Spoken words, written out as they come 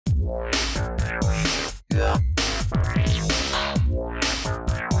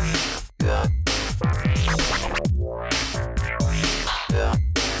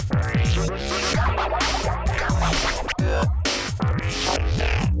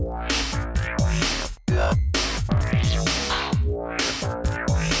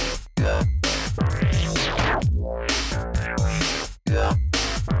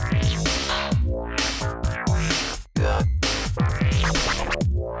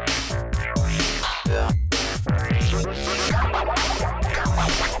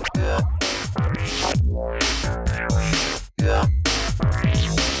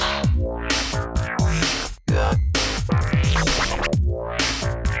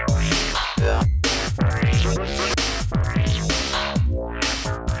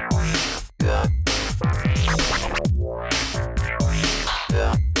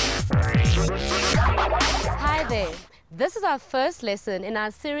This is our first lesson in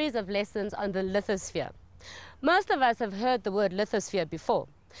our series of lessons on the lithosphere. Most of us have heard the word lithosphere before.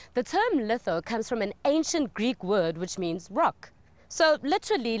 The term litho comes from an ancient Greek word which means rock. So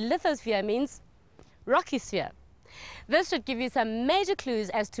literally, lithosphere means rocky sphere. This should give you some major clues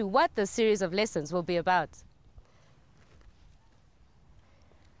as to what this series of lessons will be about.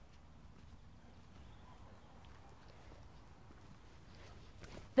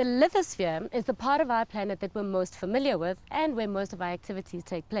 The lithosphere is the part of our planet that we're most familiar with and where most of our activities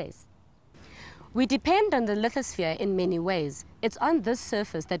take place. We depend on the lithosphere in many ways. It's on this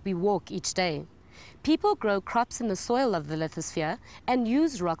surface that we walk each day. People grow crops in the soil of the lithosphere and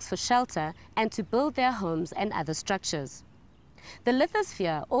use rocks for shelter and to build their homes and other structures. The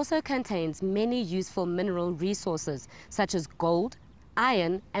lithosphere also contains many useful mineral resources such as gold,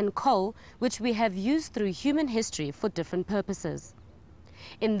 iron and coal, which we have used through human history for different purposes.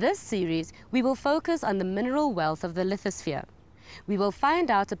 In this series, we will focus on the mineral wealth of the lithosphere. We will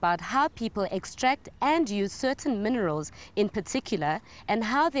find out about how people extract and use certain minerals in particular and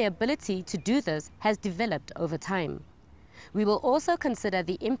how their ability to do this has developed over time. We will also consider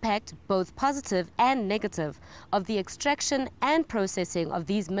the impact, both positive and negative, of the extraction and processing of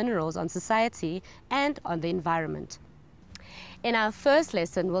these minerals on society and on the environment. In our first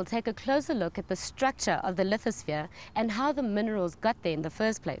lesson, we'll take a closer look at the structure of the lithosphere and how the minerals got there in the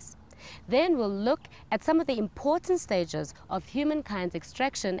first place. Then we'll look at some of the important stages of humankind's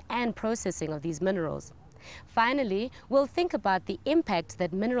extraction and processing of these minerals. Finally, we'll think about the impact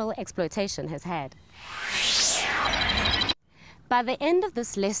that mineral exploitation has had. By the end of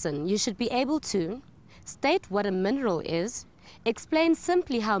this lesson, you should be able to state what a mineral is, explain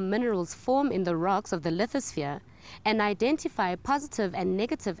simply how minerals form in the rocks of the lithosphere, and identify positive and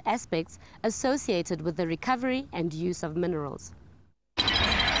negative aspects associated with the recovery and use of minerals.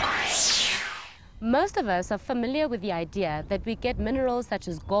 Most of us are familiar with the idea that we get minerals such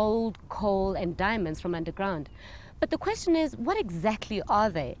as gold, coal, and diamonds from underground. But the question is, what exactly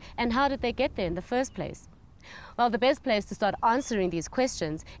are they, and how did they get there in the first place? Well, the best place to start answering these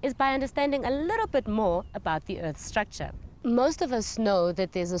questions is by understanding a little bit more about the Earth's structure. Most of us know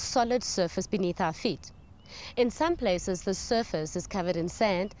that there's a solid surface beneath our feet. In some places, the surface is covered in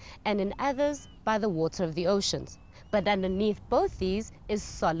sand, and in others, by the water of the oceans. But underneath both these is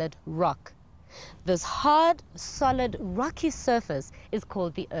solid rock. This hard, solid, rocky surface is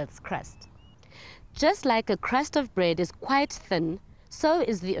called the Earth's crust. Just like a crust of bread is quite thin, so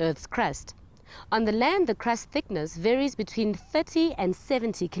is the Earth's crust. On the land, the crust thickness varies between 30 and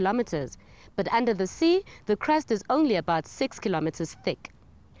 70 kilometers, but under the sea, the crust is only about 6 kilometers thick.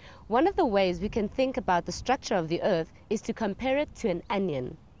 One of the ways we can think about the structure of the Earth is to compare it to an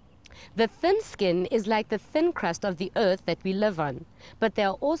onion. The thin skin is like the thin crust of the Earth that we live on, but there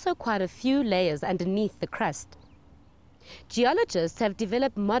are also quite a few layers underneath the crust. Geologists have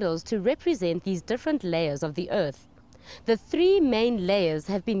developed models to represent these different layers of the Earth. The three main layers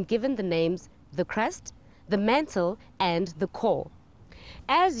have been given the names the crust, the mantle, and the core.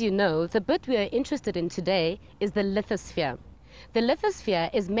 As you know, the bit we are interested in today is the lithosphere. The lithosphere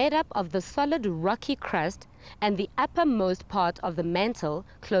is made up of the solid rocky crust and the uppermost part of the mantle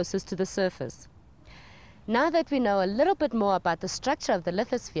closest to the surface. Now that we know a little bit more about the structure of the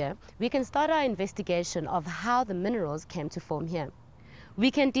lithosphere, we can start our investigation of how the minerals came to form here.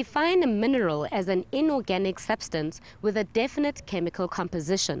 We can define a mineral as an inorganic substance with a definite chemical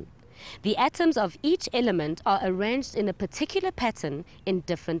composition. The atoms of each element are arranged in a particular pattern in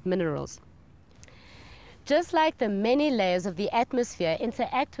different minerals. Just like the many layers of the atmosphere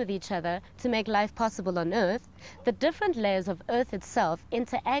interact with each other to make life possible on Earth, the different layers of Earth itself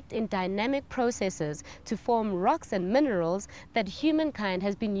interact in dynamic processes to form rocks and minerals that humankind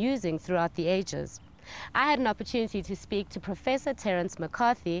has been using throughout the ages. I had an opportunity to speak to Professor Terence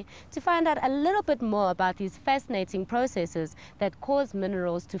McCarthy to find out a little bit more about these fascinating processes that cause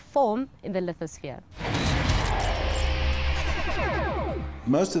minerals to form in the lithosphere.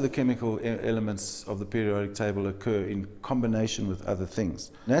 Most of the chemical elements of the periodic table occur in combination with other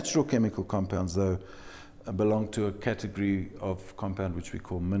things. Natural chemical compounds, though, belong to a category of compound which we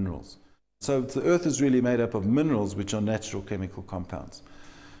call minerals. So the Earth is really made up of minerals, which are natural chemical compounds.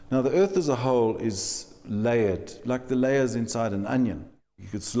 Now, the Earth as a whole is layered, like the layers inside an onion. You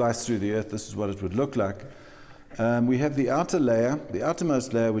could slice through the Earth, this is what it would look like. We have the outer layer, the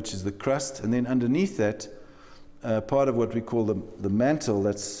outermost layer, which is the crust, and then underneath that, part of what we call the mantle,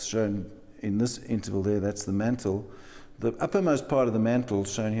 that's shown in this interval there, that's the mantle. The uppermost part of the mantle,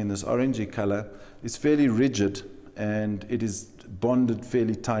 shown here in this orangey color, is fairly rigid, and it is bonded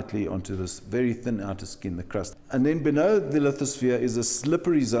fairly tightly onto this very thin outer skin, the crust. And then below the lithosphere is a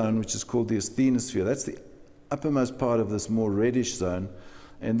slippery zone, which is called the asthenosphere. That's the uppermost part of this more reddish zone.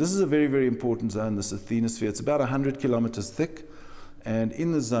 And this is a very, very important zone, this asthenosphere. It's about 100 kilometers thick. And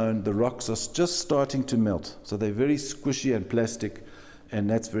in the zone, the rocks are just starting to melt. So they're very squishy and plastic, and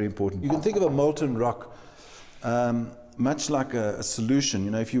that's very important. You can think of a molten rock much like a solution.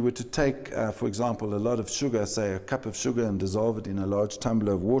 You know, if you were to take, for example, a lot of sugar, say a cup of sugar, and dissolve it in a large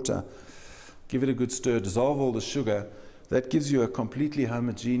tumbler of water, give it a good stir, dissolve all the sugar, that gives you a completely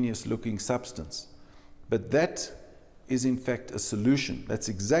homogeneous looking substance. But that is in fact a solution. That's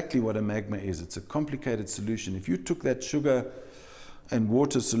exactly what a magma is. It's a complicated solution. If you took that sugar and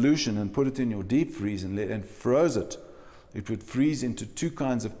water solution and put it in your deep freeze and froze it, it would freeze into two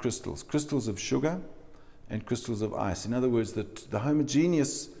kinds of crystals, crystals of sugar and crystals of ice. In other words, that the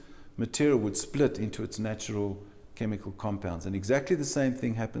homogeneous material would split into its natural chemical compounds. And exactly the same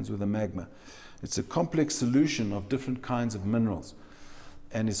thing happens with a magma. It's a complex solution of different kinds of minerals,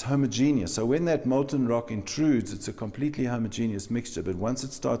 and it's homogeneous. So when that molten rock intrudes, it's a completely homogeneous mixture. But once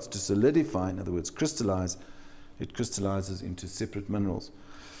it starts to solidify, in other words, crystallize, it crystallizes into separate minerals.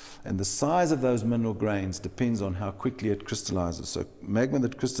 And the size of those mineral grains depends on how quickly it crystallizes. So magma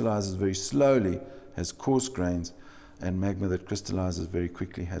that crystallizes very slowly has coarse grains, and magma that crystallizes very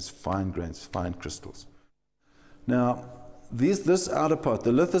quickly has fine grains, fine crystals. Now, this outer part,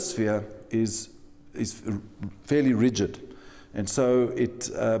 the lithosphere, is fairly rigid, and so it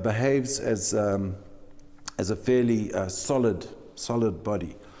behaves as a fairly solid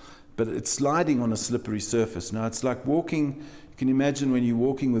body. But it's sliding on a slippery surface. Now, it's like walking. You can imagine when you're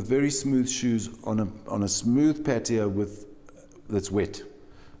walking with very smooth shoes on a smooth patio that's wet.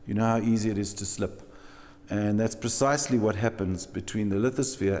 You know how easy it is to slip. And that's precisely what happens between the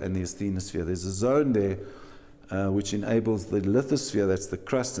lithosphere and the asthenosphere. There's a zone there which enables the lithosphere, that's the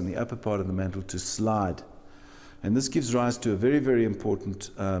crust and the upper part of the mantle, to slide. And this gives rise to a very, very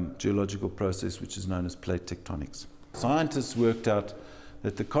important geological process which is known as plate tectonics. Scientists worked out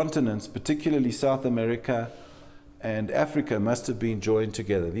that the continents, particularly South America and Africa, must have been joined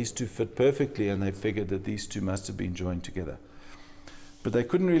together. These two fit perfectly, and they figured that these two must have been joined together. But they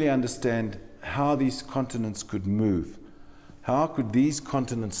couldn't really understand how these continents could move. How could these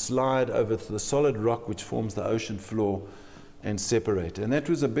continents slide over the solid rock which forms the ocean floor and separate? And that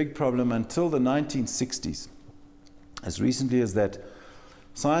was a big problem until the 1960s. As recently as that,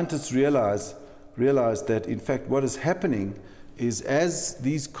 scientists realized that, in fact, what is happening is as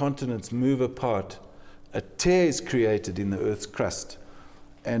these continents move apart, a tear is created in the Earth's crust,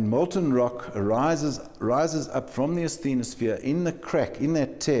 and molten rock rises up from the asthenosphere in the crack, in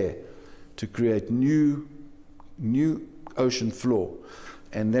that tear, to create new ocean floor,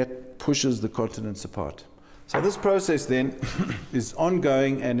 and that pushes the continents apart. So this process then is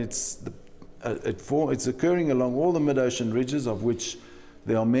ongoing, and it's occurring along all the mid-ocean ridges, of which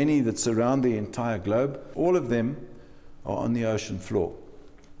there are many that surround the entire globe. All of them are on the ocean floor,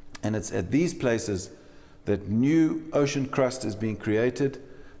 and it's at these places that new ocean crust is being created,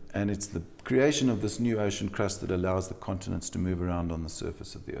 and it's the creation of this new ocean crust that allows the continents to move around on the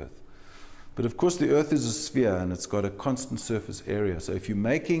surface of the Earth. But of course, the Earth is a sphere, and it's got a constant surface area. So if you're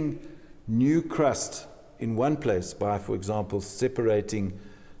making new crust in one place by, for example, separating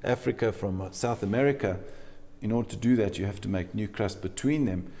Africa from South America, in order to do that, you have to make new crust between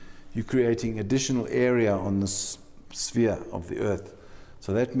them. You're creating additional area on this sphere of the Earth.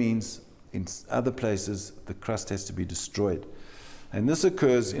 So that means in other places, the crust has to be destroyed. And this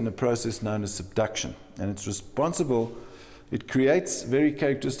occurs in a process known as subduction. And it's responsible, it creates very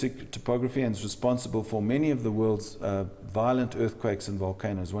characteristic topography, and is responsible for many of the world's violent earthquakes and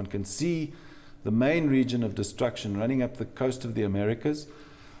volcanoes. One can see the main region of destruction running up the coast of the Americas,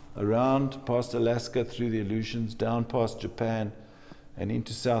 around past Alaska, through the Aleutians, down past Japan, and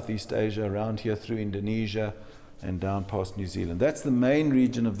into Southeast Asia, around here through Indonesia and down past New Zealand. That's the main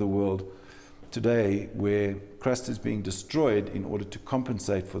region of the world today where crust is being destroyed in order to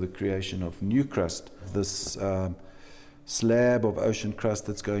compensate for the creation of new crust. This slab of ocean crust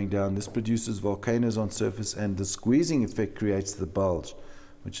that's going down, this produces volcanoes on surface, and the squeezing effect creates the bulge,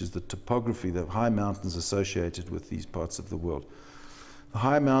 which is the topography, the high mountains associated with these parts of the world. The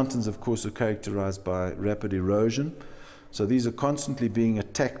high mountains, of course, are characterized by rapid erosion. So these are constantly being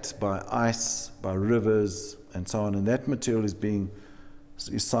attacked by ice, by rivers, and so on. And that material is being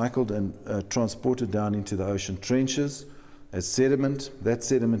cycled and transported down into the ocean trenches as sediment. That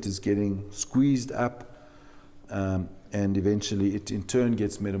sediment is getting squeezed up, and eventually it in turn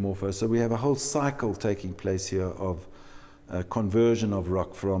gets metamorphosed. So we have a whole cycle taking place here of conversion of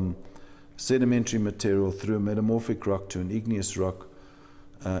rock from sedimentary material through a metamorphic rock to an igneous rock,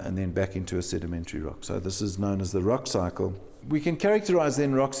 and then back into a sedimentary rock. So this is known as the rock cycle. We can characterize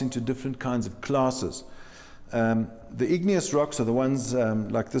then rocks into different kinds of classes. The igneous rocks are the ones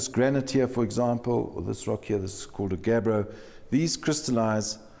like this granite here, for example, or this rock here, this is called a gabbro. These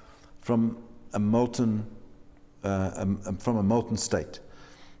crystallize from a molten state,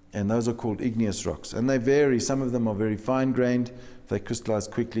 and those are called igneous rocks. And they vary. Some of them are very fine-grained. If they crystallize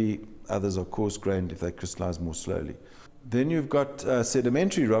quickly, others are coarse-grained if they crystallize more slowly. Then you've got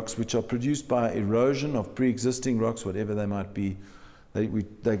sedimentary rocks, which are produced by erosion of pre-existing rocks, whatever they might be.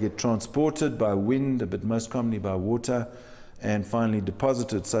 They get transported by wind, but most commonly by water, and finally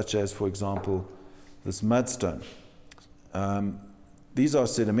deposited, such as, for example, this mudstone. These are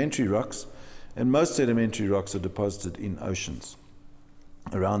sedimentary rocks, and most sedimentary rocks are deposited in oceans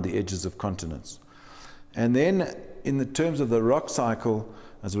around the edges of continents. And then, in the terms of the rock cycle,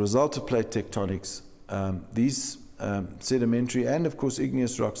 as a result of plate tectonics, these sedimentary and, of course,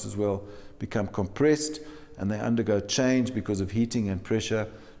 igneous rocks as well become compressed, and they undergo change because of heating and pressure,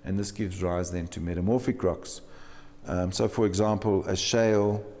 and this gives rise then to metamorphic rocks. So, for example, a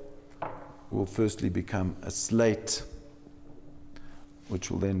shale will firstly become a slate, which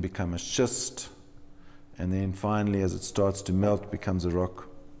will then become a schist, and then finally, as it starts to melt, becomes a rock,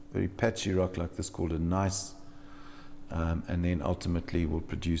 very patchy rock like this called a gneiss, and then ultimately will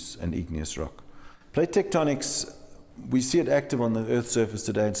produce an igneous rock. Plate tectonics, we see it active on the Earth's surface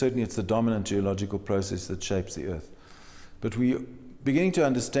today, and certainly it's the dominant geological process that shapes the Earth. But we're beginning to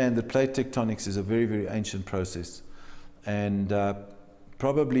understand that plate tectonics is a very, very ancient process, and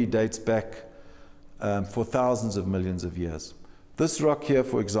probably dates back for thousands of millions of years. This rock here,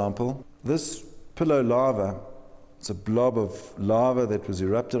 for example, this pillow lava, it's a blob of lava that was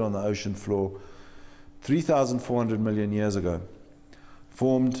erupted on the ocean floor 3,400 million years ago,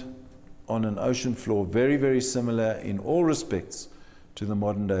 formed on an ocean floor very, very similar in all respects to the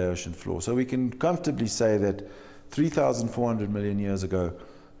modern day ocean floor. So we can comfortably say that 3,400 million years ago,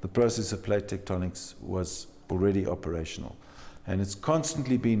 the process of plate tectonics was already operational. And it's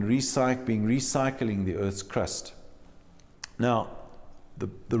constantly been recycling the Earth's crust. Now,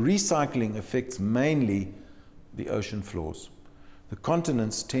 the recycling affects mainly the ocean floors. The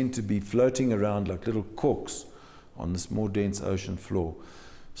continents tend to be floating around like little corks on this more dense ocean floor,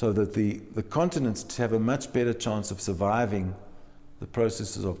 so that the continents have a much better chance of surviving the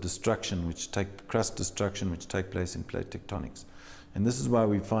processes of destruction, crust destruction, which take place in plate tectonics. And this is why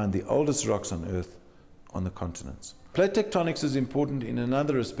we find the oldest rocks on Earth on the continents. Plate tectonics is important in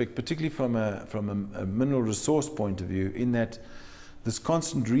another respect, particularly from a mineral resource point of view, in that this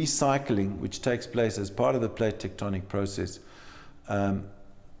constant recycling, which takes place as part of the plate tectonic process,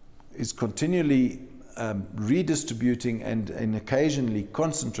 is continually redistributing and occasionally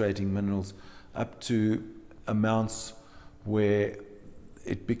concentrating minerals up to amounts where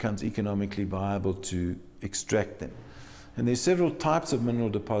it becomes economically viable to extract them. And there's several types of mineral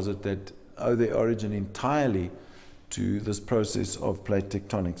deposit that owe their origin entirely to this process of plate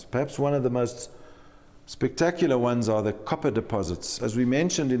tectonics. Perhaps one of the most spectacular ones are the copper deposits. As we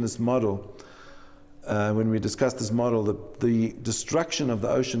mentioned in this model, when we discussed this model, the destruction of the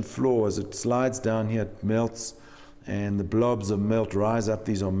ocean floor as it slides down here, it melts, and the blobs of melt rise up.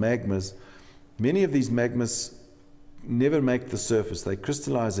 These are magmas. Many of these magmas never make the surface. They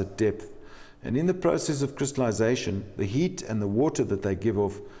crystallize at depth. And in the process of crystallization, the heat and the water that they give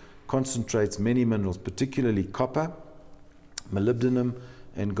off concentrates many minerals, particularly copper, molybdenum,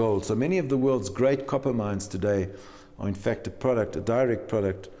 and gold. So many of the world's great copper mines today are in fact a direct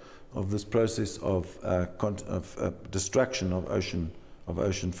product of this process of destruction of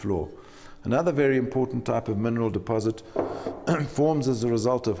ocean floor. Another very important type of mineral deposit forms as a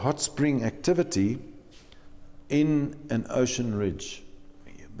result of hot spring activity in an ocean ridge.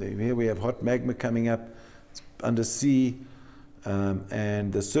 Here we have hot magma coming up, it's under sea,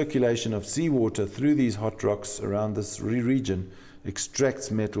 and the circulation of seawater through these hot rocks around this region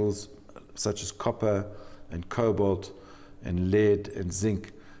extracts metals such as copper and cobalt and lead and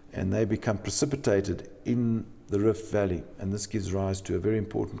zinc, and they become precipitated in the Rift Valley, and this gives rise to a very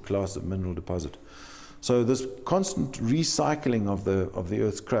important class of mineral deposit. So this constant recycling of the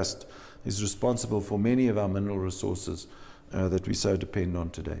Earth's crust is responsible for many of our mineral resources that we so depend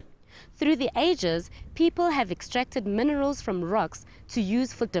on today. Through the ages, people have extracted minerals from rocks to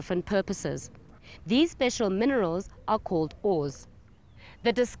use for different purposes. These special minerals are called ores.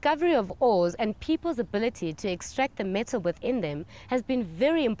 The discovery of ores and people's ability to extract the metal within them has been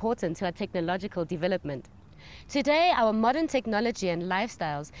very important to our technological development. Today, our modern technology and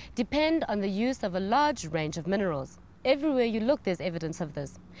lifestyles depend on the use of a large range of minerals. Everywhere you look, there's evidence of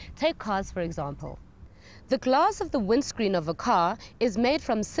this. Take cars, for example. The glass of the windscreen of a car is made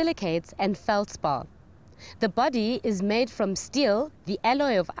from silicates and feldspar. The body is made from steel, the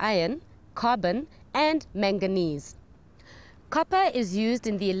alloy of iron, carbon, and manganese. Copper is used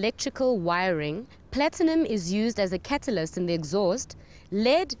in the electrical wiring, platinum is used as a catalyst in the exhaust,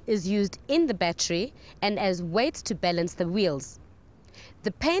 lead is used in the battery and as weight to balance the wheels.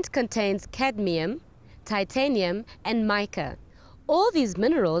 The paint contains cadmium, titanium, and mica. All these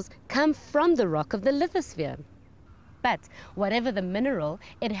minerals come from the rock of the lithosphere. But whatever the mineral,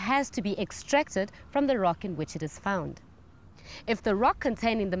 it has to be extracted from the rock in which it is found. If the rock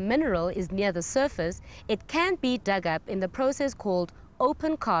containing the mineral is near the surface, it can be dug up in the process called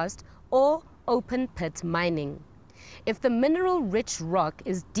open cast or open pit mining. If the mineral-rich rock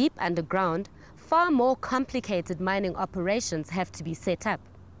is deep underground, far more complicated mining operations have to be set up.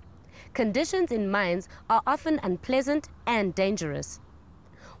 Conditions in mines are often unpleasant and dangerous.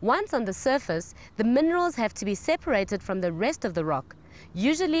 Once on the surface, the minerals have to be separated from the rest of the rock.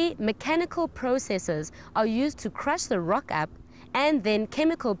 Usually, mechanical processes are used to crush the rock up, and then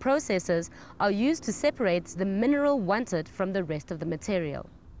chemical processes are used to separate the mineral wanted from the rest of the material.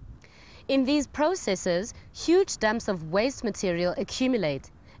 In these processes, huge dumps of waste material accumulate,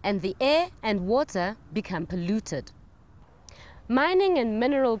 and the air and water become polluted. Mining and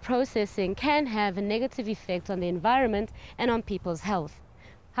mineral processing can have a negative effect on the environment and on people's health.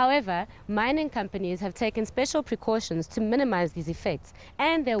 However, mining companies have taken special precautions to minimize these effects,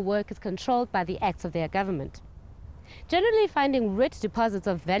 and their work is controlled by the acts of their government. Generally, finding rich deposits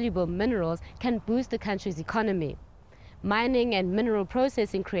of valuable minerals can boost the country's economy. Mining and mineral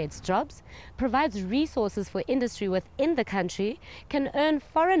processing creates jobs, provides resources for industry within the country, can earn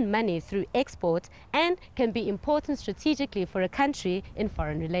foreign money through export, and can be important strategically for a country in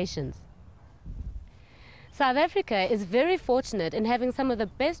foreign relations. South Africa is very fortunate in having some of the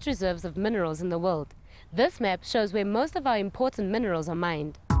best reserves of minerals in the world. This map shows where most of our important minerals are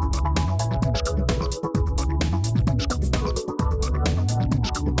mined.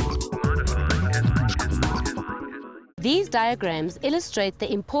 These diagrams illustrate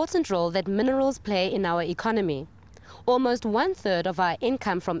the important role that minerals play in our economy. Almost 1/3 of our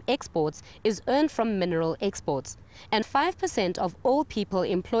income from exports is earned from mineral exports, and 5% of all people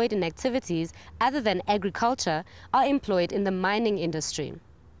employed in activities other than agriculture are employed in the mining industry.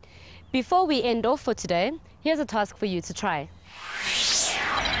 Before we end off for today, here's a task for you to try.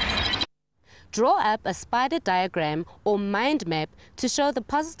 Draw up a spider diagram or mind map to show the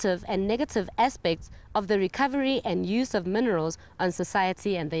positive and negative aspects of the recovery and use of minerals on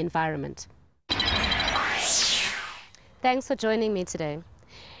society and the environment. Thanks for joining me today.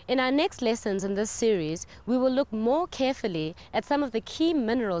 In our next lessons in this series, we will look more carefully at some of the key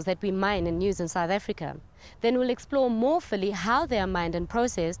minerals that we mine and use in South Africa. Then we'll explore more fully how they are mined and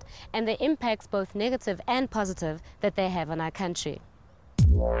processed and the impacts, both negative and positive, that they have on our country.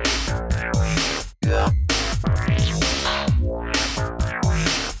 Yeah.